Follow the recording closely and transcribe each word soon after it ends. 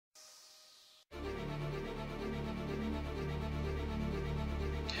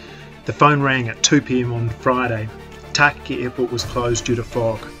The phone rang at 2 p.m. on Friday. Takaki Airport was closed due to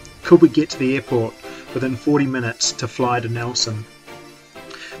fog. Could we get to the airport within 40 minutes to fly to Nelson?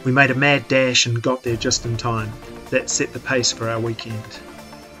 We made a mad dash and got there just in time. That set the pace for our weekend.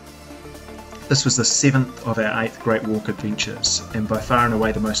 This was the 7th of our 8th Great Walk adventures, and by far and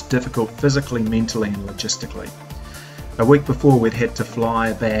away the most difficult physically, mentally and logistically. A week before we'd had to fly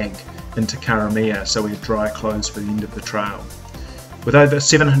a bag into Karamea so we had dry clothes for the end of the trail. With over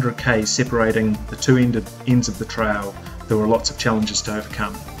 700 k's separating the two ends of the trail, there were lots of challenges to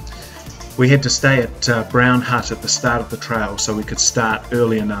overcome. We had to stay at Brown Hut at the start of the trail so we could start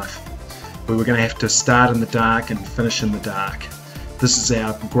early enough. We were going to have to start in the dark and finish in the dark. This is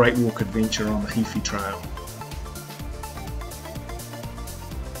our Great Walk adventure on the Heaphy Trail.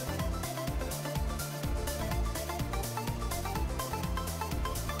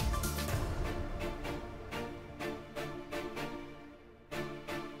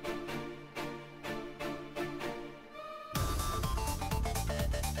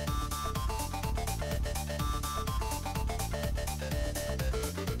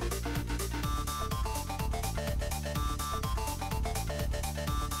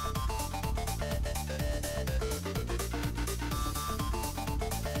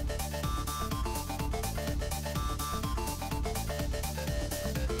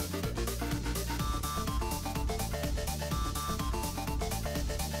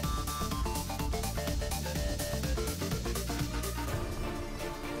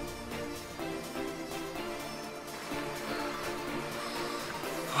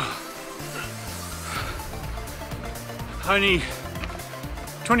 Only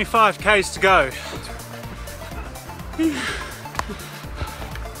 25 k's to go.